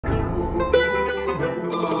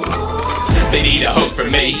They need a hope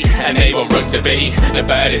from me, and they want rook to be the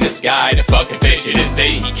bird in the sky, the fucking fish in the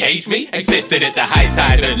sea. Cage me, existed at the high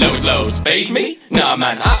sides and the lowest lows. Phase me? Nah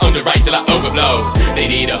man, I underwrite till I overflow. They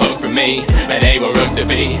need a hope from me, and they want rook to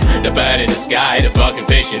be the bird in the sky, the fucking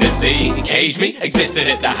fish in the sea. Cage me, existed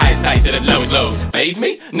at the high sides and the lowest lows. Phase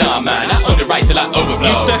me? Nah man, I underwrite till I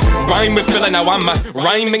overflow. Used to rhyme with filler, now I'm a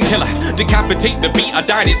rhyming killer. Decapitate the beat, I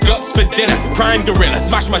dine its guts for dinner. Prime gorilla,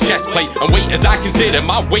 smash my chest plate and wait as I consider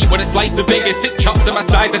my weight with a slice of bigger. Sick chops and my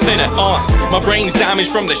sides are thinner. My brain's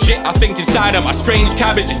damaged from the shit I think inside of my strange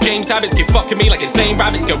cabbage. And James habits keep fucking me like insane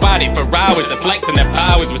rabbits. Go at it for hours, the flexing their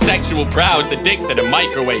powers with sexual prowess. The dicks in the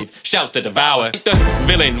microwave, shouts to devour. The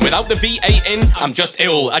villain without the V8 in, I'm just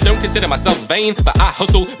ill. I don't consider myself vain, but I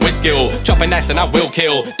hustle with skill. Chopping ass and I will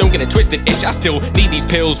kill. Don't get a twisted itch, I still need these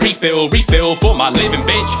pills. Refill for my living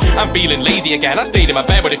bitch. I'm feeling lazy again, I stayed in my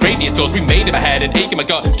bed with the craziest thoughts remained in my head and ache in my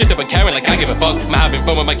gut. Just up and caring like I give a fuck. I'm having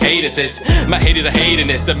fun with my cadences. My haters are hating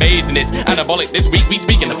this, amazing this. Anabolic this week, we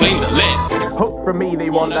speak and the flames are lit. Hope from me, they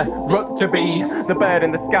want the rook to be the bird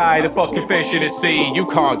in the sky, the fucking fish in the sea. You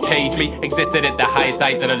can't cage me, existed at the highest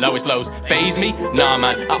heights and the lowest lows. Phase me? Nah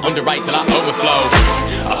man, I underwrite till I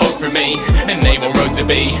overflow. A hope from me, and they want rook to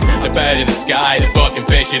be the bird in the sky, the fucking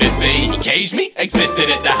fish in the sea. Cage me? Existed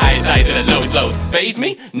at the highest heights and the lowest lows. Phase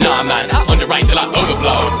me? Nah man, I underwrite till I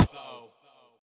overflow.